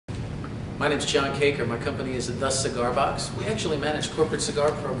My name's John Kacur. My company is the Cigar Box. We actually manage corporate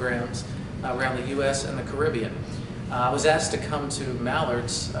cigar programs around the U.S. and the Caribbean. I was asked to come to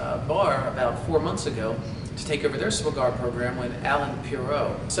Mallard's bar about 4 months ago to take over their cigar program with Alan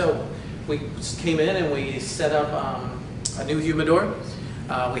Pierrot. So we came in and we set up a new humidor.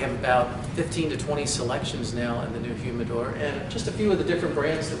 We have about 15 to 20 selections now in the new humidor, and just a few of the different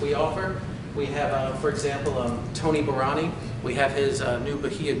brands that we offer. We have, for example, Tony Barani. We have his new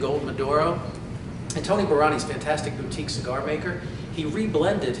Bahia Gold Maduro. And Tony Barani's a fantastic boutique cigar maker. He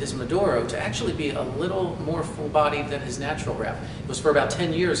reblended his Maduro to actually be a little more full-bodied than his natural wrap. It was for about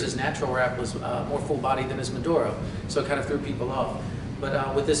 10 years his natural wrap was more full-bodied than his Maduro, so it kind of threw people off.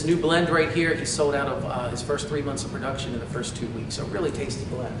 But with this new blend right here, he sold out of his first 3 months of production in the first 2 weeks. So really tasty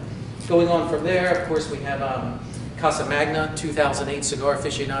blend. Going on from there, of course, we have Casa Magna 2008 Cigar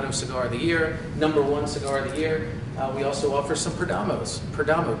Aficionado Cigar of the Year, #1 Cigar of the Year. We also offer some Perdomos.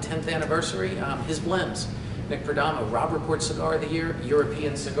 Perdomo 10th anniversary, his blends. Nick Perdomo, Rob Report Cigar of the Year,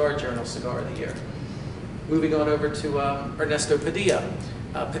 European Cigar Journal Cigar of the Year. Moving on over to Ernesto Padilla.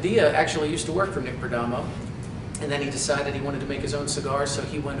 Padilla actually used to work for Nick Perdomo, and then he decided he wanted to make his own cigars, so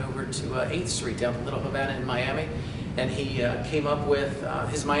he went over to 8th Street down in Little Havana in Miami, and he came up with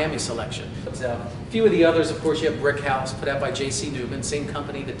his Miami selection. But, a few of the others, of course, you have Brick House, put out by J.C. Newman, same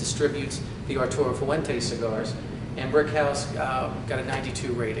company that distributes the Arturo Fuente cigars. And Brick House got a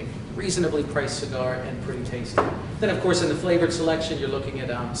 92 rating. Reasonably priced cigar and pretty tasty. Then, of course, in the flavored selection, you're looking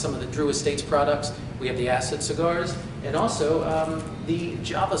at some of the Drew Estates products. We have the Acid cigars, and also the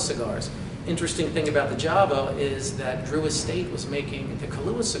Java cigars. Interesting thing about the Java is that Drew Estate was making the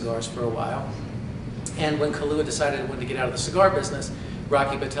Kahlua cigars for a while. And when Kahlua decided he wanted to get out of the cigar business,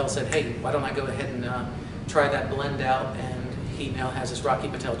 Rocky Patel said, hey, why don't I go ahead and try that blend out? And he now has his Rocky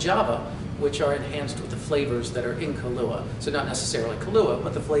Patel Java, which are enhanced with the flavors that are in Kahlua. So not necessarily Kahlua,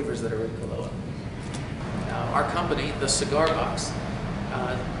 but the flavors that are in Kahlua. Our company, the Cigar Box,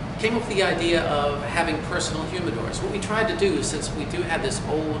 came up with the idea of having personal humidors. What we tried to do, since we do have this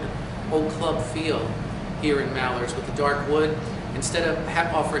old club feel here in Mallard's with the dark wood, instead of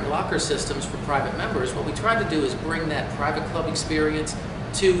offering locker systems for private members, what we tried to do is bring that private club experience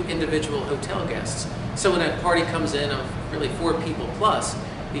to individual hotel guests. So when a party comes in of really 4 people plus,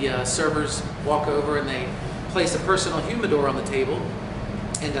 the servers walk over and they place a personal humidor on the table,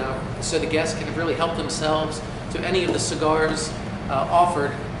 and so the guests can really help themselves to any of the cigars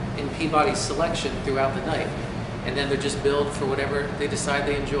offered in Peabody's selection throughout the night. And then they're just billed for whatever they decide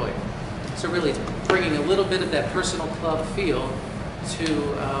they enjoy. So really bringing a little bit of that personal club feel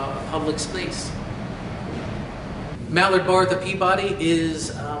to a public space. Mallard Bar at the Peabody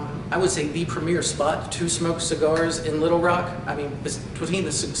is, I would say, the premier spot to smoke cigars in Little Rock. I mean, between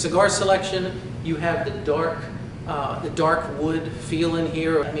the cigar selection, you have the dark wood feel in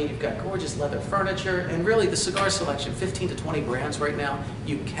here. I mean, you've got gorgeous leather furniture, and really the cigar selection, 15 to 20 brands right now,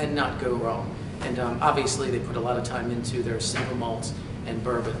 you cannot go wrong. And obviously, they put a lot of time into their single malts and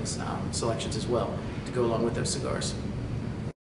bourbons selections as well to go along with those cigars.